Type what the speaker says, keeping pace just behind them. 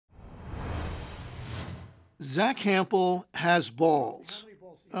Zack Hample has balls,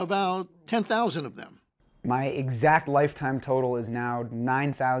 about 10,000 of them. My exact lifetime total is now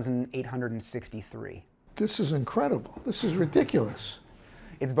 9,863. This is incredible. This is ridiculous.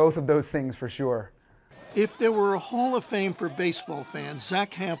 It's both of those things for sure. If there were a Hall of Fame for baseball fans,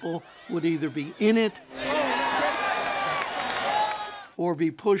 Zack Hample would either be in it or be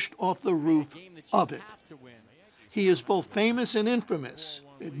pushed off the roof of it. He is both famous and infamous,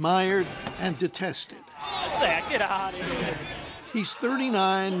 admired and detested. Zack, get out of here. He's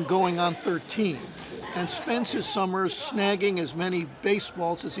 39 going on 13 and spends his summers snagging as many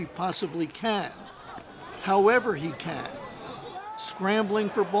baseballs as he possibly can, however he can, scrambling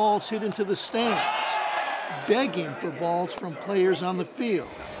for balls hit into the stands, begging for balls from players on the field,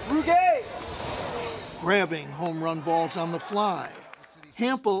 grabbing home run balls on the fly.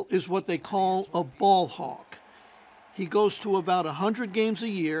 Hample is what they call a ball hawk. He goes to about 100 games a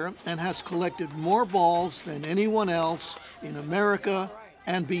year and has collected more balls than anyone else in America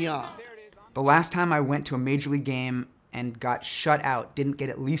and beyond. The last time I went to a major league game and got shut out, didn't get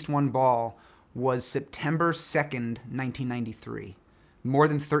at least one ball, was September 2nd, 1993. More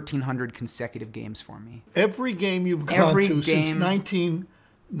than 1,300 consecutive games for me. Every game you've gone to since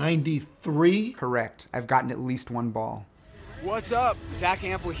 1993? Correct. I've gotten at least one ball. What's up? Zack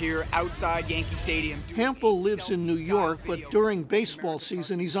Hample here, outside Yankee Stadium. Hample lives in New York, but during baseball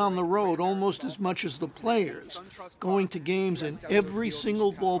season, he's on the road almost as much as the players, going to games in every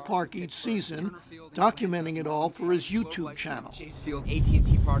single ballpark each season, documenting it all for his YouTube channel. Chase Field,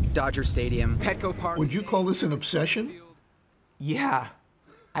 AT&T Park, Dodger Stadium, Petco Park. Would you call this an obsession? Yeah.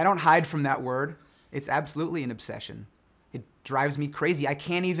 I don't hide from that word. It's absolutely an obsession. It drives me crazy. I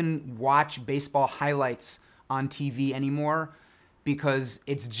can't even watch baseball highlights on TV anymore because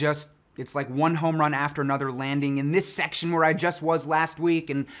it's like one home run after another landing in this section where I just was last week,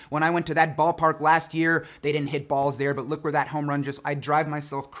 and when I went to that ballpark last year, they didn't hit balls there, but look where that home run I drive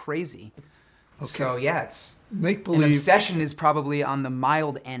myself crazy. Okay. So yeah, an obsession is probably on the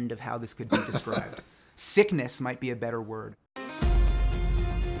mild end of how this could be described. Sickness might be a better word.